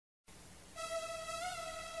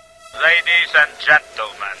Ladies and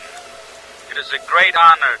gentlemen, it is a great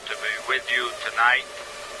honor to be with you tonight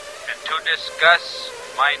and to discuss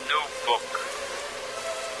my new book.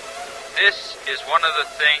 This is one of the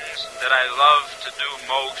things that I love to do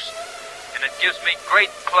most, and it gives me great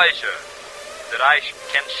pleasure that I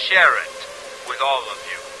can share it with all of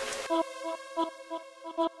you.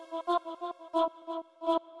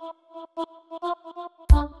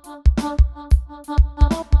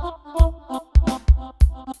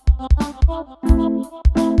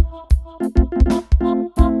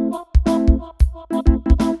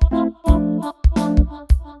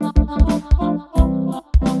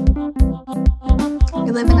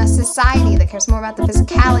 We live in a society that cares more about the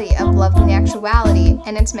physicality of love than the actuality,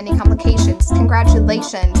 and its many complications.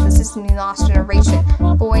 Congratulations, this is the new lost generation.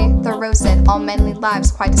 Boy, Thoreau said, all men lead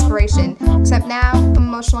lives quite desperation. Except now,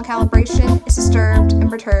 emotional calibration is disturbed and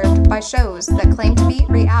perturbed by shows that claim to be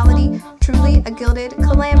reality, truly a gilded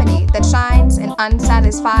calamity that shines in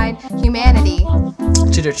unsatisfied humanity.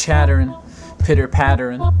 Chitter-chattering,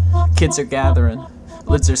 pitter-pattering, kids are gathering,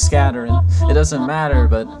 lids are scattering. It doesn't matter,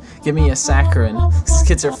 but give me a saccharin. These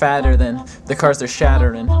kids are fatter than the cars they're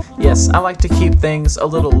shattering. Yes, I like to keep things a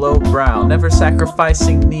little lowbrow, never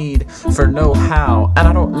sacrificing need for know-how. And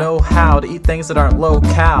I don't know how to eat things that aren't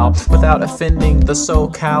low-cal without offending the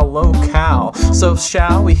SoCal locale. So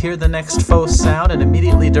shall we hear the next faux sound and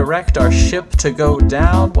immediately direct our ship to go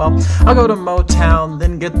down? Well, I'll go to Motown,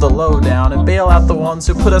 then get the lowdown and bail out the ones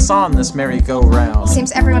who put us on this merry-go-round.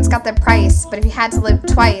 Seems everyone's got their price, but if you had to live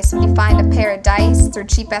twice, would you find a pair of dice through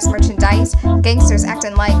cheap-ass merchandise? Gangsters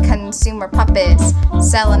acting like consumer puppets,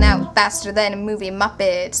 selling out faster than movie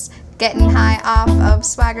Muppets, getting high off of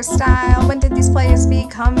swagger style. When did these players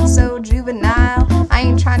become so juvenile? I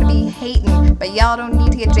ain't trying to be hating, but y'all don't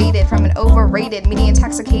need to get jaded from an overrated,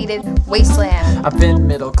 media-intoxicated wasteland. I've been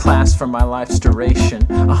middle class for my life's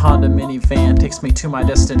duration. A Honda minivan takes me to my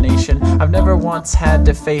destination. I've never once had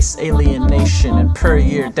to face alienation, and per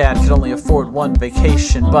year Dad could only afford one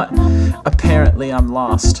vacation. But apparently I'm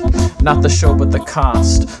lost, not the show but the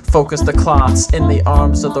cost. Focus the clots in the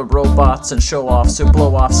arms of the robots and show-offs who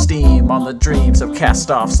blow off steam on the dreams of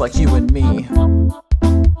cast-offs like you and me.